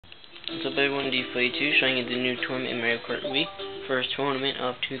It's a big one, D42, showing you the new tournament in Mario Kart Wii. First tournament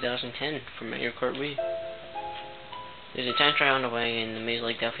of 2010 for Mario Kart Wii. There's a time trial on the way in the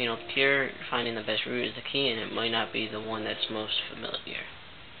mazelike Delfino Pier. Finding the best route is the key, and it might not be the one that's most familiar.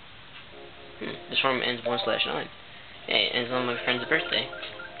 This tournament ends 1/9. Hey, it ends on my friend's birthday.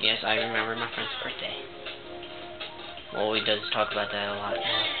 Yes, I remember my friend's birthday. Well, he does talk about that a lot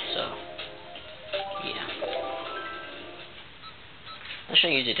now, so yeah. I'll show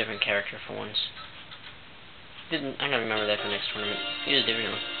you a different character for once. I'm gonna remember that for the next tournament. Use a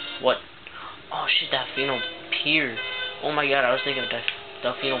different one. What? Oh shit, Delfino Pier. Oh my god, I was thinking of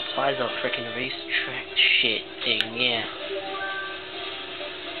Delfino Plaza freaking racetrack shit thing, yeah.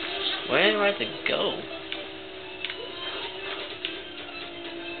 Where do I have to go?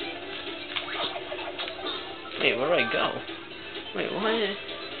 Wait, where do I go? Wait, what?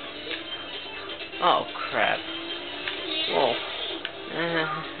 Oh crap. Whoa.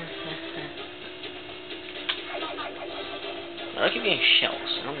 I keep getting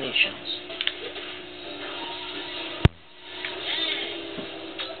shells. I don't need shells.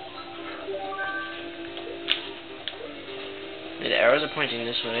 The arrows are pointing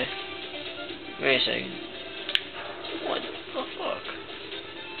this way. Wait a second. What the fuck?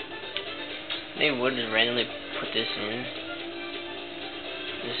 They would just randomly put this in.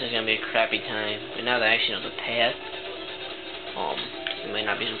 This is gonna be a crappy time. But now that I actually know the path, it might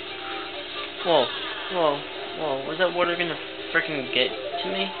not be. Whoa, whoa, whoa! Was that water gonna freaking get to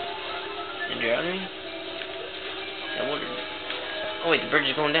me and drown me? That water. Oh wait, the bridge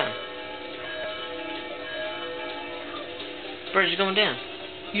is going down. Bridge is going down.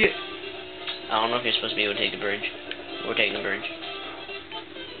 Yeah. I don't know if you're supposed to be able to take the bridge. We're taking the bridge.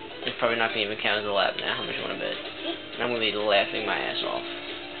 It's probably not going to even count as a lap now. How much you want to bet? And I'm going to be laughing my ass off.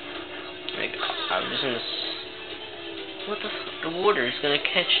 Like, I'm just in this. What the fuck? The water is going to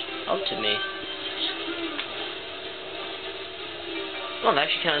catch up to me. Oh, that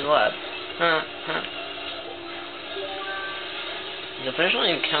actually counts as a lap. The finish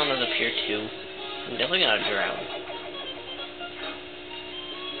line didn't count as a Pier 2. I'm definitely going to drown.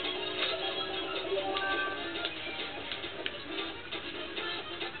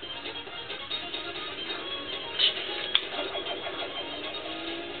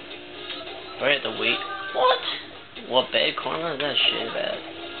 Do I have to wait? What? What bad karma is that shit about?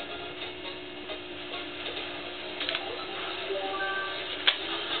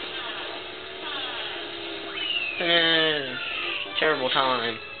 Terrible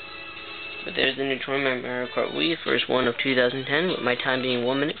time. But there's the new tournament Mario Kart Wii, first one of 2010, with my time being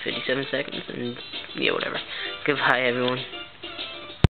 1 minute 57 seconds, and yeah, whatever. Goodbye, everyone.